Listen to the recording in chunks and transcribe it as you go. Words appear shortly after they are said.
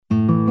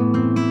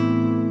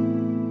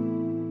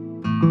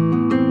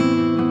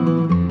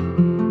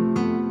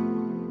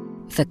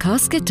The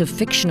Casket of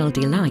Fictional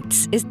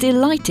Delights is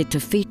delighted to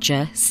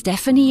feature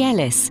Stephanie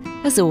Ellis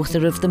as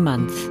author of the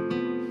month.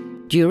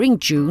 During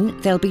June,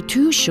 there'll be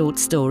 2 short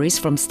stories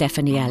from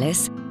Stephanie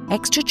Ellis,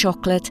 Extra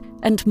Chocolate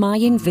and My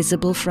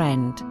Invisible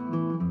Friend.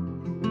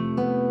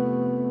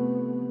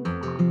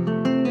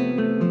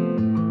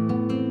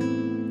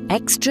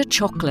 Extra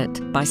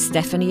Chocolate by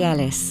Stephanie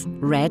Ellis,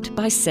 read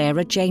by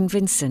Sarah Jane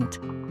Vincent.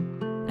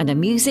 An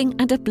amusing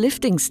and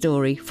uplifting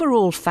story for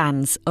all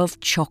fans of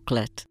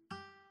chocolate.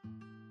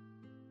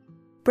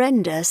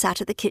 Brenda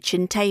sat at the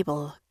kitchen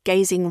table,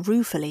 gazing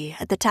ruefully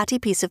at the tatty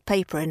piece of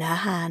paper in her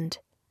hand.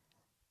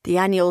 The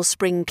annual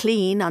spring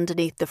clean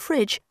underneath the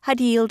fridge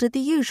had yielded the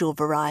usual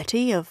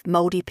variety of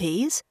mouldy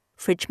peas,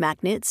 fridge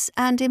magnets,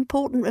 and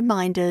important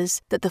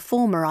reminders that the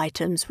former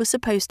items were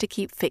supposed to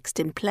keep fixed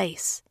in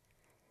place.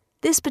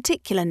 This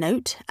particular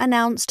note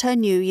announced her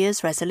New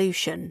Year's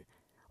resolution,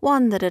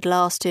 one that had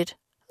lasted,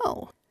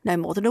 no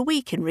more than a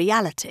week in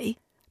reality,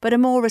 but a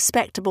more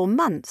respectable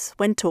month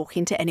when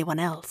talking to anyone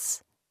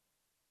else.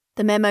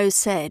 The memo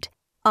said,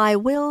 "I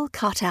will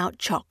cut out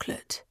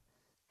chocolate,"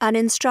 an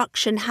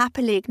instruction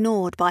happily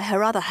ignored by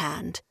her other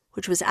hand,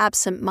 which was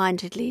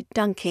absent-mindedly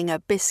dunking a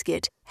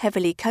biscuit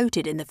heavily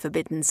coated in the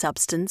forbidden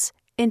substance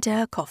into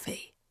her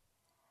coffee.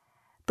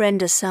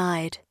 Brenda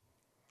sighed.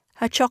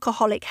 Her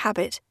chocoholic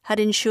habit had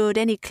ensured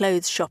any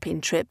clothes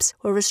shopping trips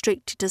were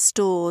restricted to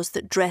stores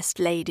that dressed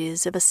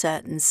ladies of a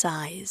certain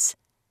size.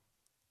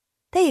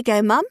 "There you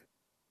go, Mum."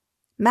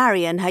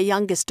 Marion, her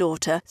youngest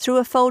daughter, threw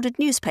a folded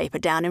newspaper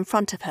down in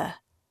front of her.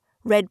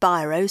 Red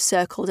biro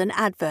circled an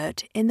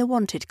advert in the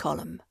Wanted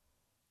column.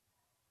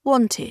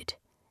 Wanted.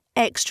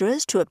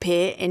 Extras to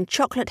appear in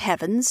Chocolate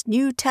Heaven's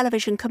new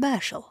television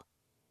commercial.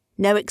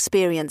 No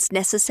experience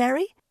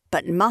necessary,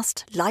 but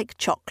must like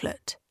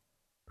chocolate.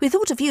 "We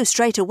thought of you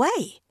straight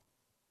away."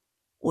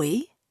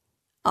 "We?"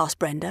 asked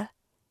Brenda.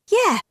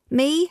 "Yeah,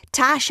 me,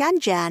 Tash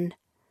and Jan.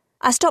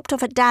 I stopped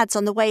off at Dad's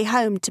on the way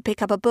home to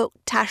pick up a book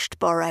Tashed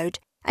borrowed,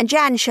 and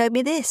Jan showed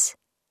me this."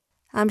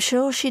 "I'm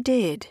sure she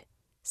did,"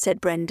 said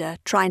Brenda,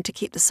 trying to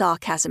keep the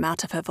sarcasm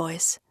out of her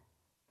voice.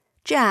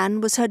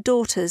 Jan was her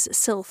daughter's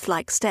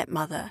sylph-like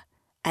stepmother,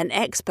 an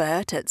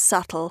expert at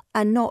subtle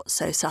and not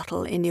so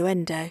subtle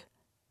innuendo.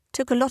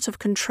 Took a lot of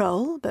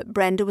control, but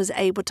Brenda was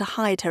able to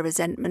hide her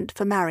resentment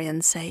for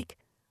Marion's sake,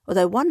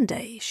 although one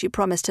day she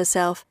promised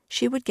herself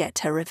she would get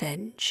her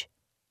revenge.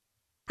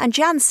 "And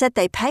Jan said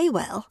they pay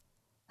well,"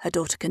 her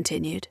daughter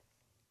continued.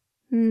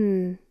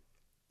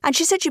 "And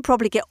she said you'd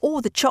probably get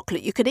all the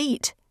chocolate you could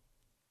eat."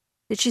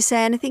 "Did she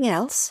say anything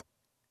else?"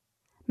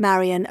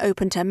 Marion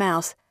opened her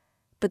mouth,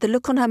 but the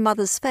look on her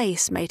mother's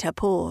face made her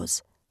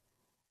pause.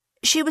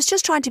 "She was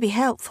just trying to be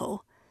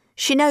helpful.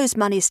 She knows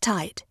money's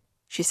tight,"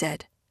 she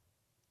said.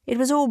 It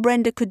was all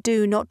Brenda could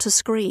do not to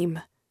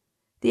scream.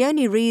 The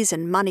only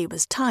reason money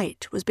was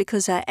tight was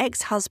because her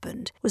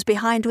ex-husband was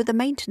behind with the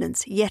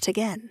maintenance yet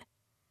again,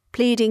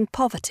 pleading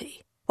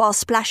poverty while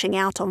splashing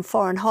out on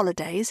foreign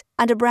holidays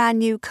and a brand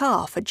new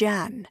car for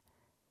Jan.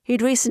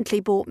 He'd recently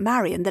bought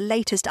Marion the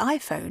latest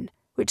iPhone,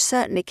 which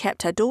certainly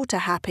kept her daughter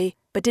happy,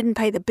 but didn't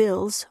pay the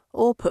bills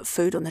or put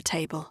food on the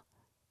table.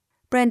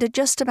 Brenda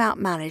just about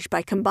managed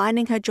by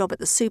combining her job at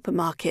the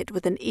supermarket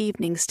with an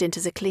evening stint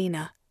as a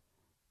cleaner.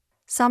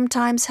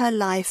 Sometimes her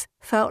life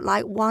felt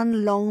like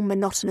one long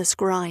monotonous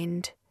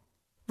grind.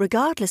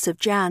 Regardless of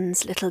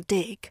Jan's little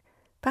dig,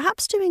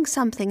 perhaps doing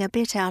something a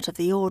bit out of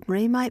the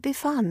ordinary might be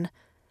fun.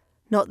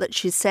 Not that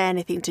she'd say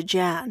anything to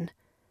Jan.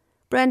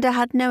 Brenda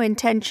had no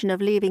intention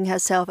of leaving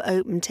herself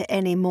open to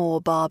any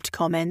more barbed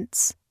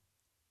comments.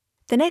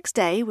 The next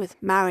day,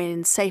 with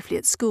Marion safely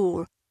at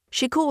school,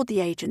 she called the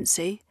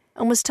agency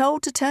and was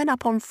told to turn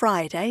up on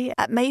Friday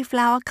at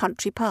Mayflower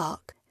Country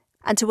Park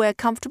and to wear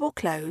comfortable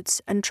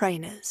clothes and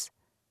trainers.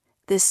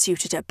 This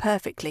suited her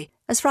perfectly,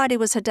 as Friday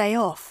was her day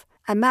off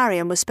and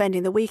Marion was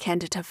spending the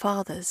weekend at her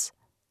father's.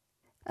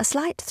 A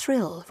slight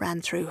thrill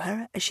ran through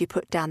her as she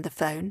put down the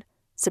phone,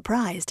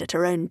 surprised at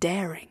her own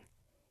daring.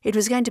 It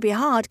was going to be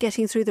hard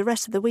getting through the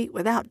rest of the week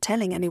without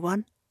telling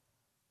anyone.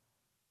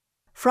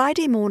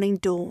 Friday morning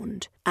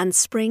dawned, and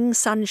spring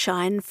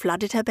sunshine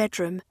flooded her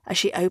bedroom as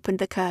she opened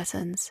the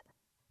curtains.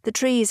 The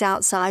trees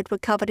outside were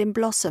covered in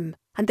blossom,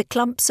 and the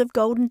clumps of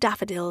golden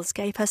daffodils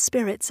gave her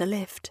spirits a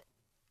lift.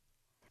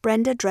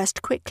 Brenda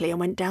dressed quickly and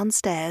went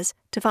downstairs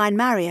to find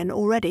Marion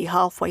already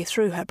halfway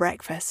through her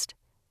breakfast.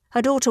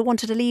 Her daughter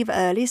wanted to leave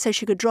early so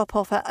she could drop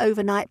off her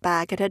overnight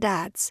bag at her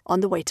dad's on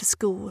the way to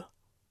school.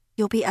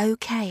 "You'll be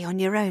okay on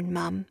your own,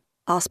 Mum?"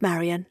 asked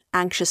Marion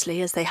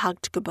anxiously as they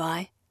hugged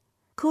goodbye.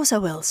 "Course I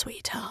will,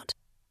 sweetheart,"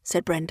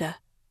 said Brenda,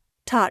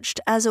 touched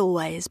as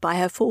always by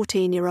her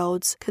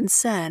 14-year-old's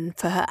concern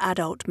for her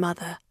adult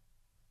mother.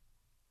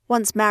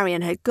 Once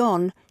Marion had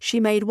gone,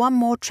 she made one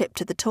more trip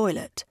to the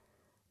toilet.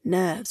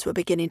 Nerves were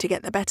beginning to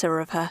get the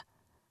better of her.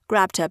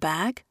 Grabbed her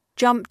bag,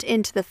 jumped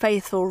into the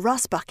faithful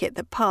rust bucket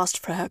that passed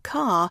for her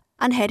car,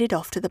 and headed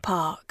off to the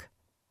park.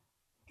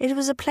 It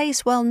was a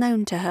place well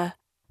known to her,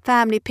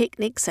 family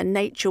picnics and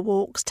nature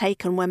walks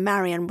taken when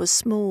Marion was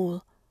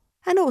small,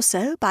 and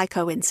also, by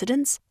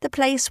coincidence, the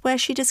place where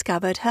she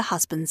discovered her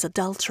husband's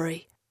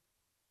adultery.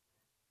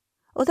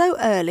 Although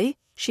early,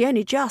 she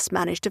only just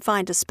managed to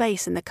find a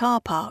space in the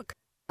car park,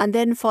 and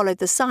then followed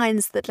the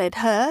signs that led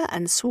her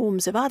and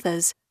swarms of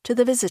others to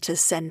the visitors'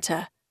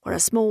 centre, where a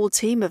small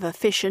team of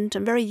efficient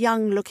and very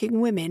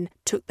young-looking women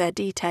took their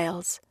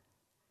details.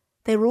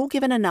 They were all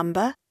given a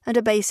number and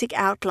a basic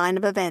outline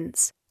of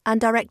events, and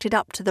directed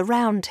up to the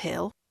round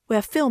hill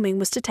where filming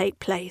was to take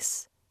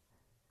place.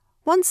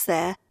 Once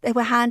there, they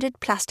were handed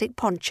plastic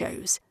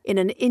ponchos in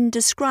an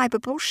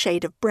indescribable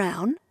shade of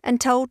brown and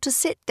told to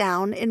sit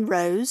down in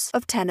rows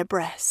of 10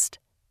 abreast.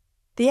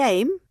 The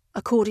aim,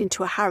 according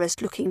to a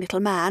harassed-looking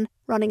little man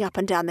running up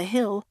and down the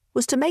hill,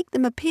 was to make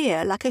them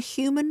appear like a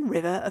human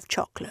river of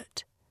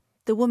chocolate.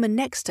 The woman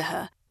next to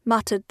her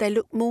muttered they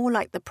looked more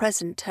like the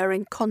present her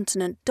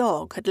incontinent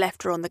dog had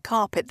left her on the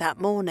carpet that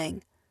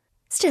morning.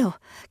 "Still,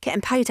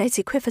 getting paid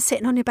 80 quid for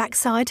sitting on your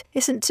backside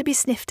isn't to be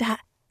sniffed at,"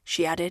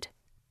 she added.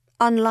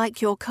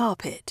 "Unlike your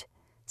carpet,"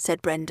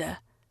 said Brenda,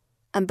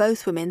 and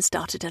both women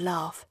started to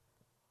laugh.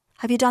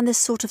 "Have you done this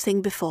sort of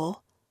thing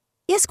before?"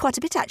 "Yes, quite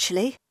a bit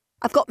actually.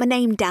 I've got my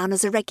name down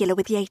as a regular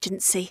with the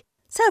agency.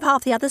 So have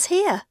half the others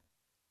here."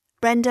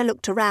 Brenda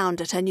looked around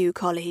at her new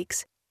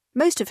colleagues,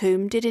 most of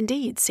whom did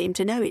indeed seem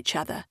to know each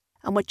other,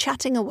 and were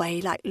chatting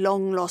away like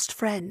long-lost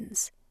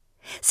friends.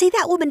 "See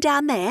that woman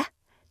down there?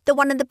 The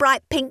one in the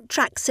bright pink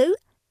tracksuit?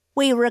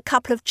 We were a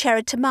couple of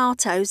cherry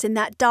tomatoes in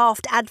that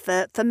daft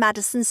advert for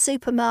Madison's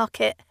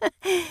supermarket.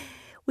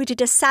 We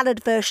did a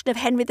salad version of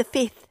Henry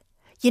V.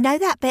 You know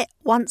that bit,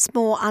 'Once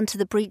more unto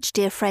the breach,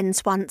 dear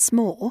friends, once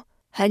more'?"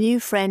 Her new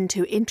friend,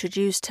 who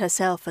introduced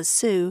herself as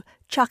Sue,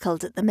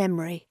 chuckled at the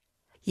memory.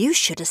 "You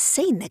should have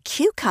seen the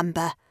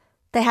cucumber.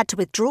 They had to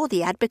withdraw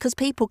the ad because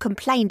people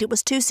complained it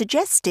was too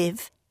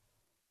suggestive."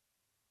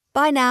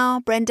 By now,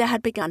 Brenda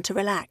had begun to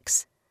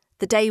relax.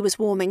 The day was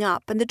warming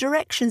up, and the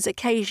directions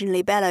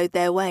occasionally bellowed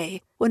their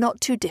way were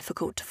not too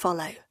difficult to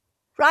follow.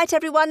 "Right,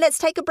 everyone, let's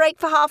take a break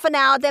for half an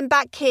hour, then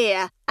back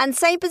here. And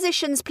same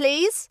positions,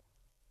 please."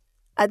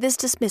 At this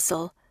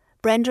dismissal,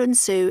 Brenda and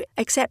Sue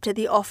accepted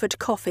the offered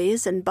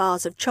coffees and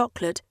bars of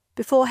chocolate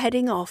before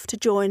heading off to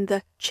join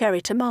the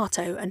cherry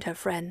tomato and her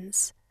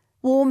friends.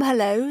 Warm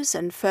hellos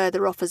and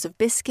further offers of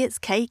biscuits,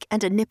 cake,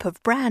 and a nip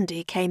of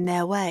brandy came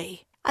their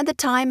way, and the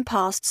time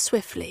passed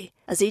swiftly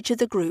as each of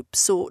the group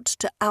sought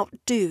to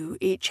outdo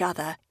each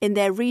other in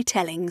their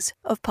retellings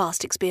of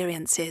past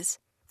experiences,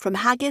 from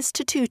haggis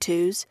to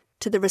tutus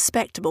to the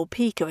respectable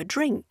peak of a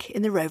drink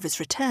in the Rover's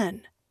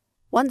Return.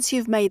 Once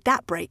you've made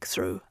that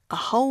breakthrough, a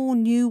whole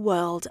new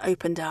world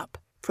opened up,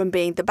 from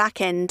being the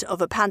back end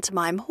of a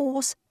pantomime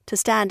horse to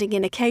standing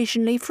in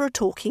occasionally for a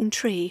talking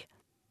tree.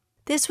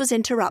 This was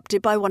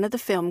interrupted by one of the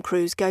film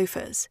crew's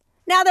gophers.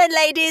 "Now then,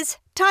 ladies,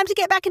 time to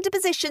get back into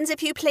positions,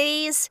 if you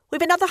please.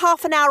 We've another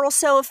half an hour or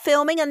so of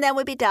filming and then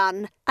we'll be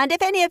done. And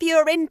if any of you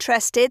are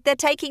interested, they're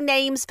taking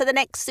names for the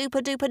next Super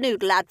Duper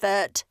Noodle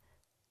advert."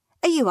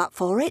 "Are you up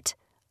for it?"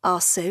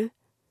 asked Sue.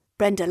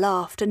 Brenda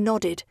laughed and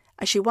nodded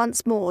as she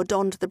once more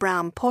donned the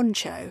brown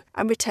poncho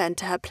and returned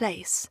to her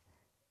place.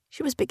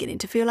 She was beginning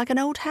to feel like an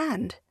old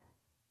hand.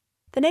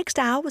 The next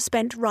hour was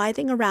spent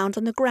writhing around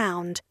on the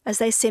ground as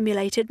they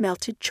simulated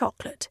melted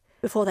chocolate,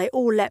 before they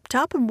all leapt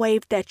up and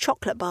waved their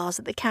chocolate bars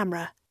at the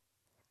camera.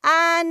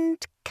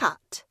 And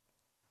cut.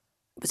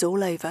 It was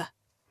all over.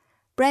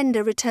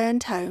 Brenda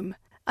returned home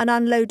and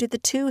unloaded the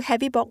 2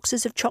 heavy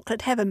boxes of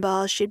chocolate heaven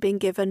bars she'd been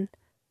given.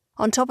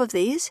 On top of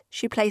these,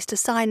 she placed a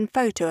signed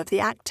photo of the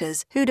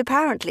actors who'd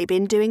apparently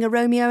been doing a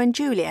Romeo and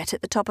Juliet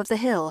at the top of the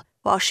hill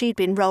while she'd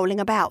been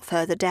rolling about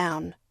further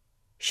down.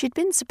 She'd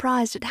been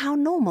surprised at how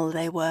normal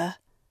they were.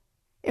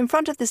 In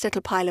front of this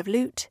little pile of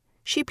loot,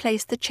 she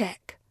placed the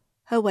cheque,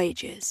 her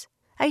wages,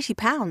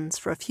 £80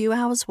 for a few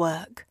hours'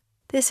 work.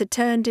 This had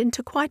turned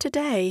into quite a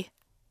day.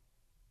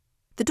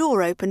 The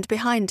door opened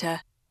behind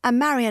her, and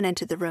Marian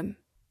entered the room,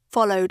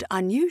 followed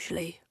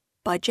unusually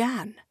by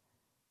Jan.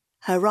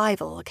 Her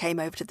rival came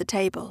over to the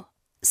table.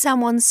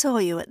 "Someone saw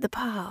you at the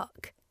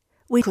park.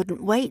 We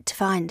couldn't wait to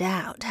find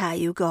out how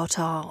you got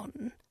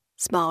on,"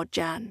 smiled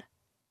Jan.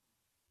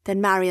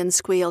 Then Marian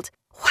squealed,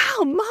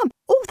 "Wow, Mum,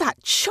 all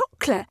that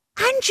chocolate!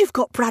 And you've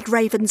got Brad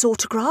Raven's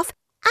autograph!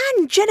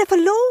 And Jennifer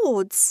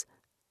Lord's!"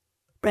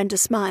 Brenda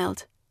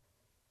smiled.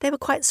 They were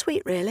quite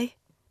sweet, really.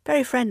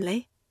 Very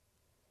friendly.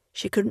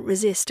 She couldn't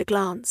resist a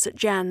glance at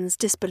Jan's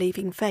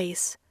disbelieving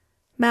face.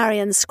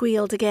 Marian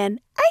squealed again,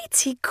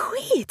 80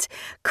 quid!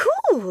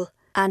 Cool!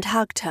 And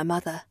hugged her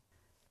mother.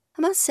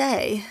 "I must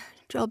say,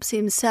 job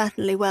seems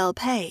certainly well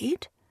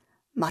paid,"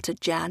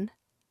 muttered Jan.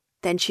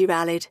 Then she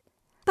rallied.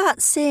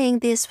 "But seeing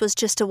this was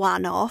just a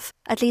one-off,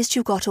 at least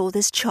you got all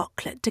this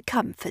chocolate to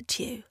comfort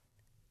you."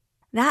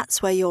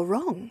 "That's where you're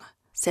wrong,"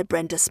 said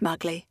Brenda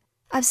smugly.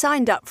 "I've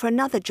signed up for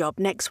another job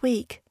next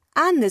week,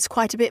 and there's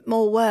quite a bit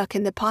more work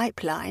in the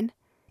pipeline.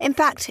 In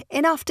fact,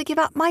 enough to give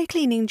up my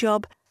cleaning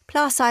job,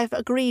 plus I've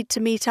agreed to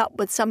meet up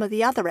with some of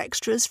the other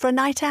extras for a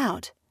night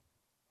out.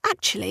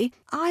 Actually,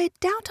 I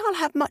doubt I'll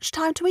have much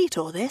time to eat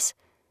all this.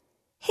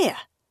 Here,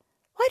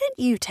 why don't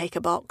you take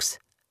a box?"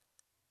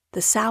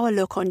 The sour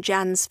look on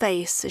Jan's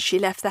face as she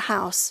left the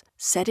house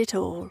said it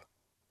all.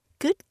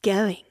 "Good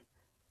going,"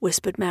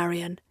 whispered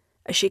Marian,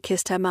 as she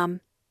kissed her mum.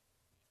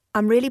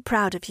 "I'm really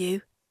proud of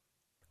you."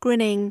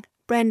 Grinning,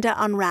 Brenda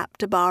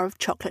unwrapped a bar of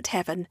chocolate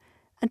heaven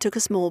and took a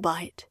small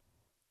bite.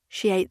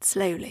 She ate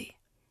slowly,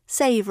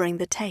 savouring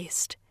the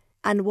taste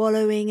and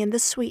wallowing in the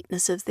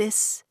sweetness of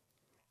this,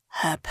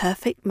 her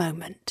perfect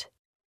moment.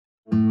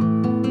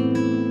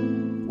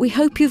 We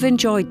hope you've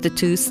enjoyed the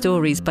 2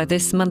 stories by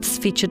this month's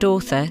featured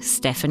author,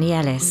 Stephanie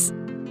Ellis.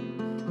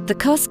 The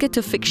Casket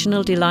of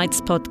Fictional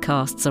Delights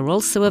podcasts are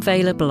also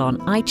available on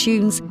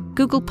iTunes,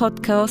 Google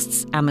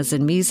Podcasts,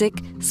 Amazon Music,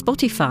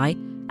 Spotify,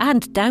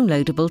 and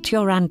downloadable to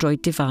your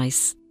Android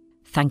device.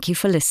 Thank you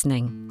for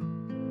listening.